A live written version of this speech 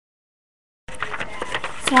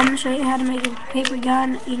So I'm going to show you how to make a paper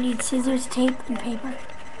gun. You need scissors, tape, and paper.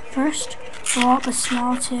 First, roll up a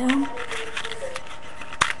small tube.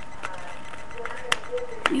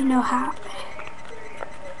 You know how.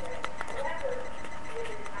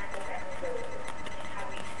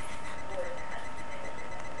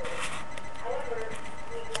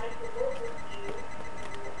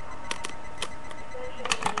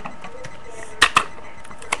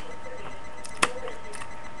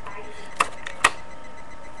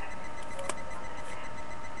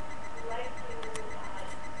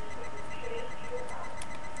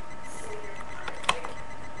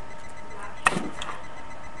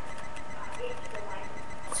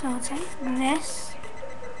 So it's like this.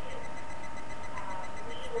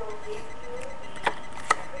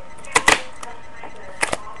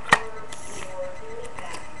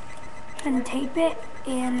 Then tape it,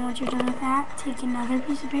 and once you're done with that, take another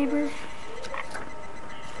piece of paper.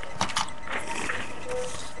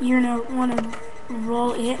 You're going to want to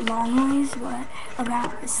roll it long ways, but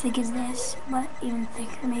about as thick as this, but even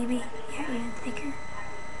thicker maybe. Yeah, even thicker.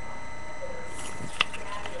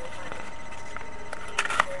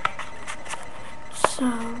 So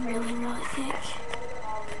really, really thick.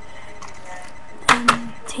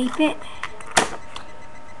 And tape it.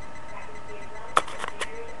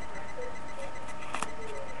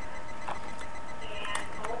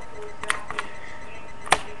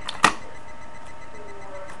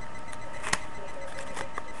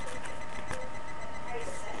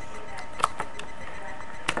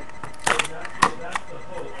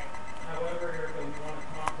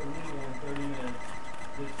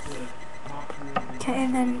 Okay,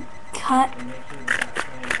 and then cut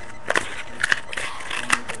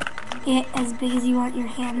it as big as you want your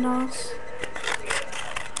handles.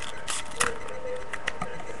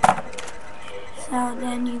 So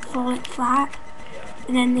then you fold it flat,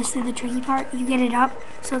 and then this is the tricky part. You get it up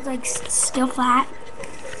so it's like still flat,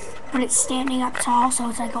 but it's standing up tall, so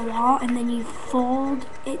it's like a wall, and then you fold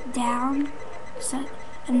it down, so,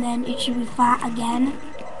 and then it should be flat again.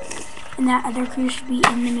 And that other crease should be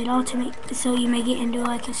in the middle to make, so you make it into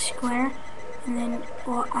like a square, and then,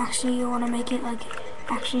 well, actually you want to make it like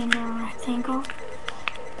actually into a rectangle.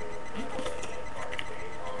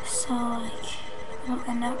 So like it'll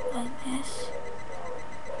end up like this.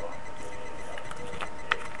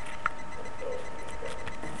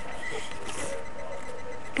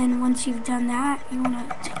 Then once you've done that, you want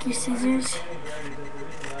to take your scissors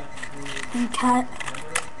and cut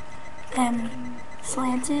them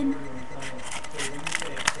slanted.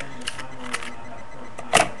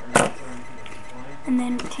 And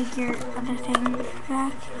then take your other thing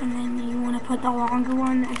back, and then you want to put the longer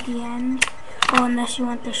one at the end. Well, unless you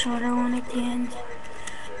want the shorter one at the end.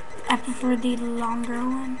 I prefer the longer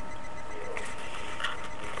one.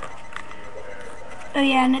 Oh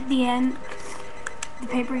yeah, and at the end, the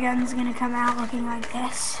paper gun is going to come out looking like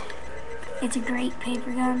this. It's a great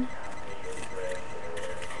paper gun.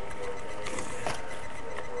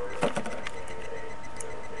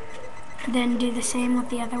 Then do the same with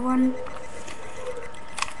the other one.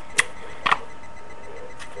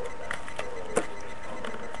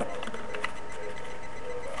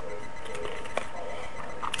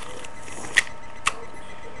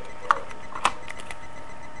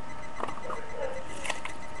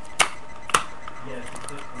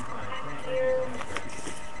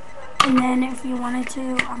 And then if you wanted to,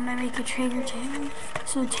 I'm going to make a trigger too.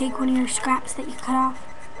 So take one of your scraps that you cut off,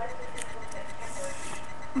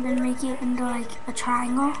 and then make it into like a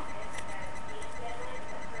triangle.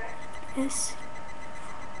 This.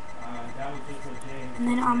 And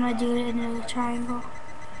then I'm going to do it into a triangle.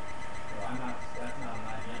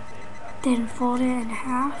 Then fold it in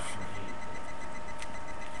half.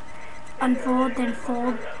 Unfold, then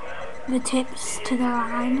fold the tips to the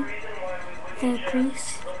line, the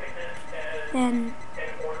crease. Then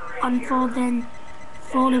unfold, then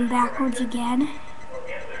fold them backwards again.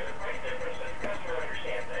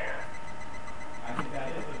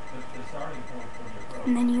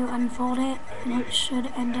 And then you unfold it, and it should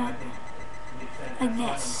end up like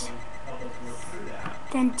this.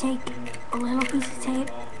 Then take a little piece of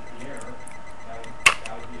tape,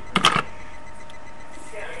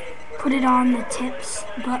 put it on the tips,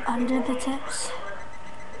 but under the tips,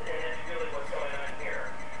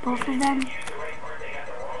 both of them.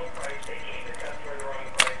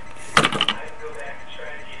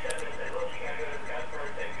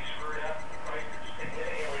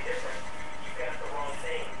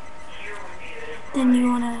 Then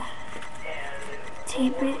you want to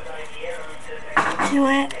tape it to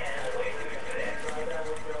it,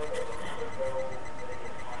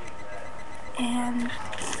 and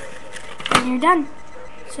then you're done.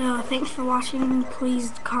 So thanks for watching.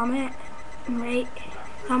 Please comment and rate.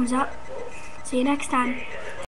 Thumbs up. See you next time.